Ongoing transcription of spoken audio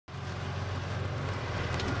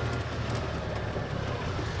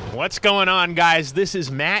What's going on, guys? This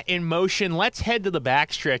is Matt in Motion. Let's head to the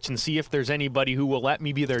backstretch and see if there's anybody who will let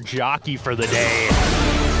me be their jockey for the day.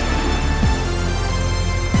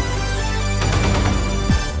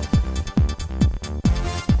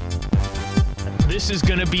 This is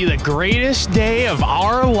gonna be the greatest day of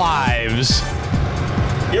our lives.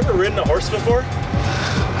 You ever ridden a horse before?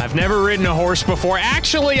 I've never ridden a horse before.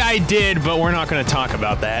 Actually, I did, but we're not gonna talk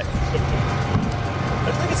about that.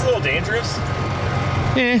 I think it's a little dangerous.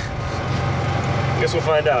 Guess we'll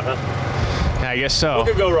find out, huh? I guess so. What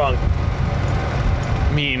could go wrong?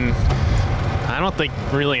 I mean, I don't think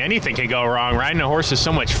really anything can go wrong. Riding a horse is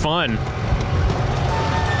so much fun.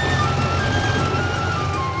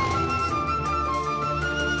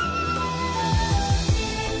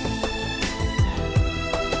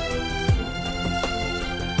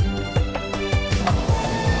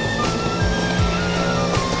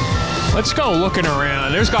 Let's go looking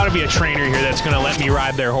around. There's got to be a trainer here that's going to let me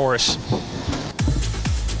ride their horse.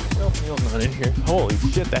 Nope, Neil's not in here. Holy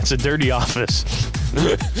shit, that's a dirty office.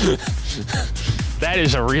 That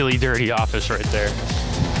is a really dirty office right there.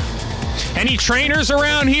 Any trainers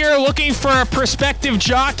around here looking for a prospective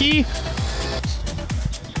jockey?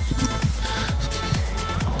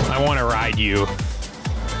 I want to ride you.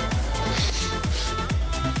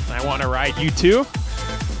 I want to ride you too.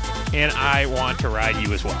 And I want to ride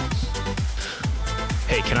you as well.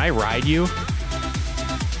 Hey, can I ride you?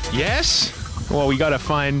 Yes? Well, we gotta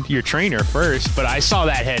find your trainer first, but I saw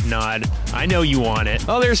that head nod. I know you want it.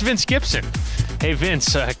 Oh, there's Vince Gibson. Hey,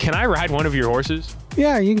 Vince, can I ride one of your horses?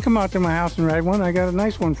 Yeah, you can come out to my house and ride one. I got a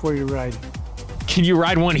nice one for you to ride. Can you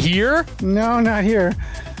ride one here? No, not here.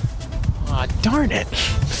 Aw, darn it.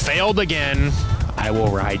 Failed again. I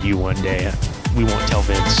will ride you one day. We won't tell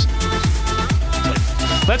Vince.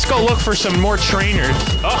 Let's go look for some more trainers.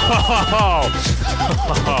 Oh,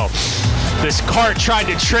 this cart tried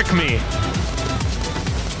to trick me.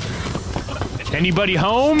 Anybody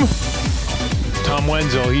home? Tom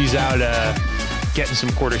Wenzel, he's out getting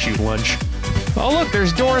some quarter shoot lunch. Oh look,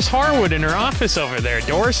 there's Doris Harwood in her office over there.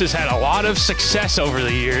 Doris has had a lot of success over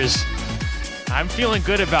the years. I'm feeling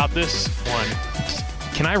good about this one.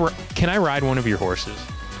 Can I ride one of your horses?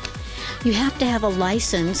 You have to have a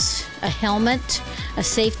license, a helmet, a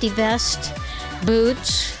safety vest,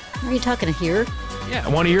 boots. Are you talking here? Yeah,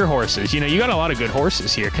 one of your horses. You know, you got a lot of good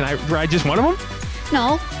horses here. Can I ride just one of them?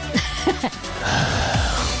 No.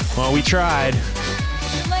 Well, we tried.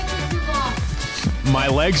 Your legs are too long. My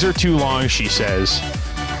legs are too long, she says.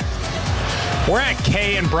 We're at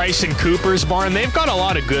Kay and Bryson Cooper's barn. They've got a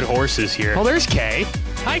lot of good horses here. Oh, there's Kay.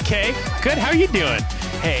 Hi, Kay. Good, how you doing?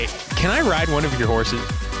 Hey, can I ride one of your horses?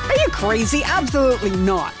 Are you crazy? Absolutely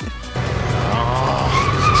not. Oh.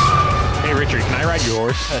 Hey, Richard, can I ride your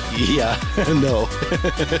horse? Yeah, no.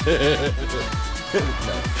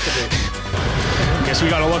 Guess we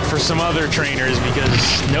gotta look for some other trainers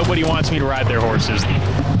because nobody wants me to ride their horses.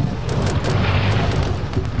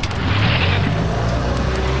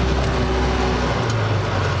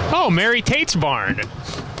 Oh, Mary Tate's barn.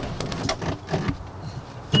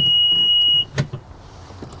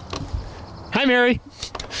 Hi, Mary.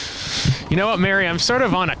 You know what, Mary? I'm sort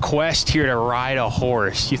of on a quest here to ride a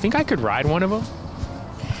horse. You think I could ride one of them?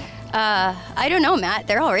 I don't know, Matt.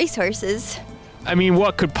 They're all racehorses. I mean,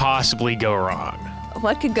 what could possibly go wrong?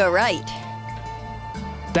 What could go right?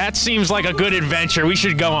 That seems like a good adventure. We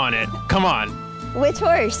should go on it. Come on. Which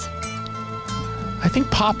horse? I think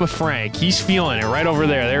Papa Frank. He's feeling it right over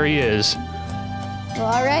there. There he is. Well,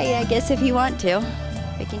 all right. I guess if you want to,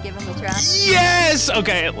 we can give him a try. Yes!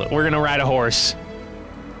 Okay, we're gonna ride a horse.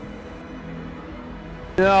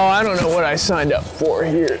 No, I don't know what I signed up for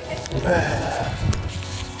here. A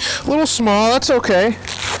little small, that's okay.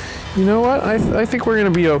 You know what? I think we're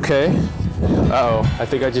gonna be okay. Uh-oh, I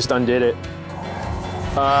think I just undid it.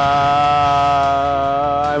 I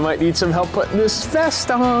might need some help putting this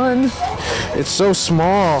vest on. It's so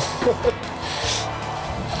small.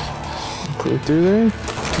 Put it through there.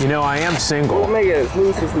 You know, I am single. We'll make it as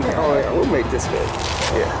loose as we can. Oh, yeah, we'll make this good.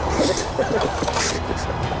 Yeah.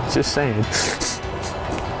 Just saying.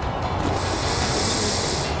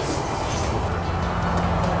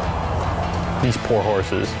 These poor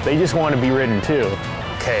horses. They just want to be ridden too.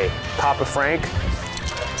 Okay, Papa Frank,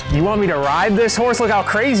 you want me to ride this horse? Look how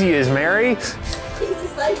crazy he is, Mary. He's a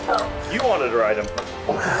psycho. You wanted to ride him.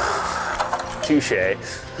 Touche.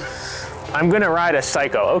 I'm gonna ride a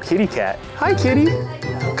psycho. Oh, kitty cat. Hi, kitty.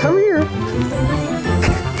 Come here.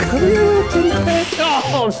 Come here, little kitty cat.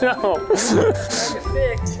 Oh, no.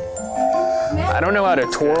 I don't know how to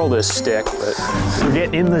twirl this stick, but we're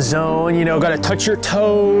getting in the zone, you know, gotta touch your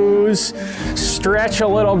toes, stretch a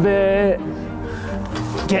little bit,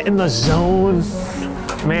 Get in the zone.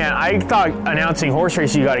 Man, I thought announcing horse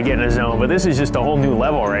race you gotta get in a zone, but this is just a whole new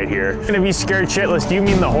level right here. You're gonna be scared shitless. Do you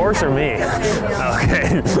mean the horse or me?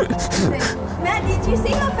 Okay. Matt, did you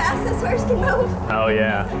see how fast this horse can move? Oh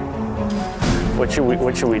yeah. What should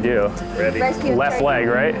we do? Ready? Rescue Left leg,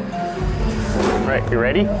 right? Right, you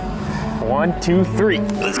ready? 1, 2, 3.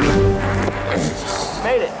 Let's go.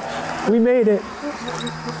 Made it. We made it.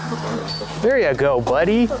 There you go,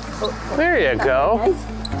 buddy. There you go.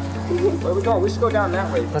 Where we go? We should go down that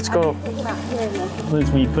way. Let's go.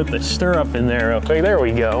 Let me put the stirrup in there real quick. There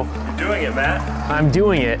we go. You're doing it, Matt. I'm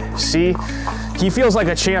doing it. See? He feels like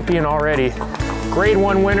a champion already. Grade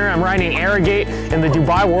 1 winner. I'm riding Arrogate in the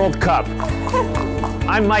Dubai World Cup.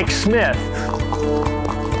 I'm Mike Smith.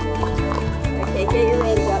 Okay, get your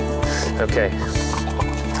legs up. Okay.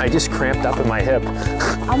 I just cramped up in my hip.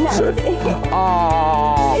 I'm not.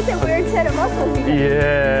 Oh. It's a weird set of muscles.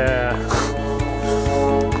 Yeah.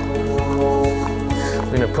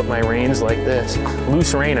 I'm gonna put my reins like this.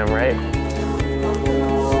 Loose rein them, right?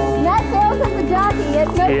 Matt Sales is the jockey.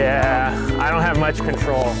 It's no Yeah, I don't have much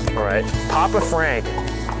control. All right, Papa Frank.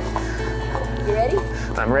 You ready?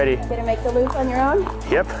 I'm ready. Gonna make the loop on your own?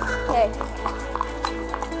 Yep. Okay.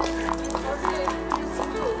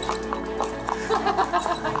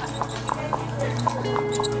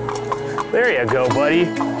 There you go, buddy.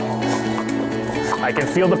 I can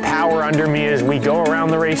feel the power under me as we go around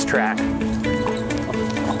the racetrack.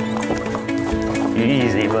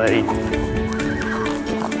 Easy, buddy.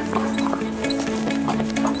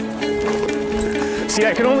 See,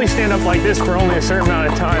 I could only stand up like this for only a certain amount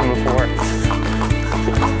of time before.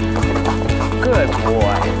 Good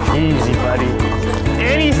boy. Easy, buddy.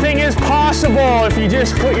 Anything is possible if you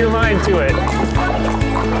just put your mind to it.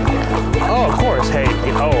 Oh, of course. Hey,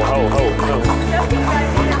 ho, ho, ho, ho.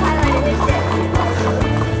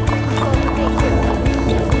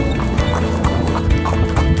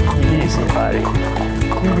 Easy, buddy.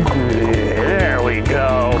 There we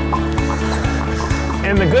go.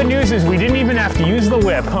 And the good news is we didn't even have to use the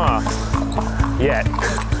whip, huh? Yet.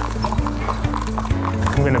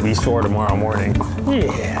 I'm gonna be sore tomorrow morning.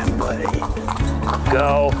 Yeah, buddy.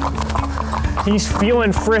 Go. He's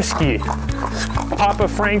feeling frisky. Papa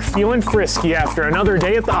Frank feeling frisky after another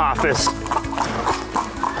day at the office.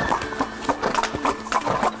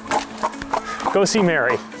 Go see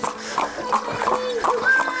Mary.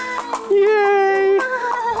 Yay!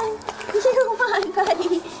 You won,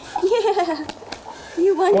 buddy. Yeah.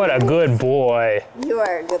 You won. What a good boy. You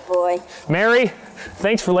are a good boy. Mary,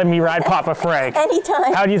 thanks for letting me ride Papa Frank.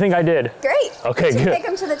 Anytime. How do you think I did? Great. Okay, we should good. take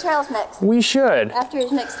him to the trails next. We should. After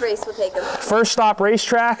his next race, we'll take him. First stop,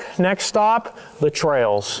 racetrack. Next stop, the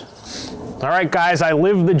trails. All right, guys, I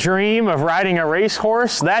lived the dream of riding a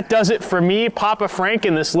racehorse. That does it for me, Papa Frank,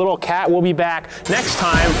 and this little cat. We'll be back next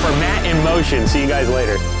time for Matt in Motion. See you guys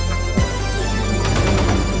later.